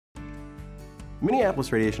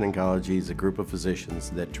Minneapolis Radiation Oncology is a group of physicians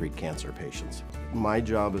that treat cancer patients. My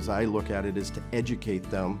job, as I look at it, is to educate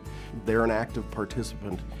them. They're an active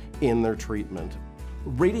participant in their treatment.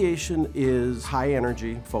 Radiation is high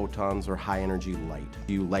energy photons or high energy light.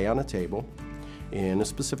 You lay on a table in a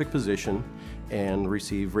specific position and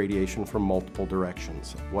receive radiation from multiple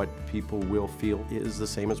directions. What people will feel is the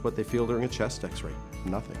same as what they feel during a chest x-ray,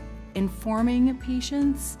 nothing. Informing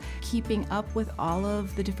patients, keeping up with all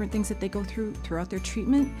of the different things that they go through throughout their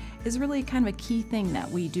treatment is really kind of a key thing that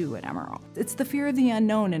we do at MRO. It's the fear of the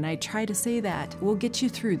unknown, and I try to say that we'll get you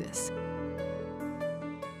through this.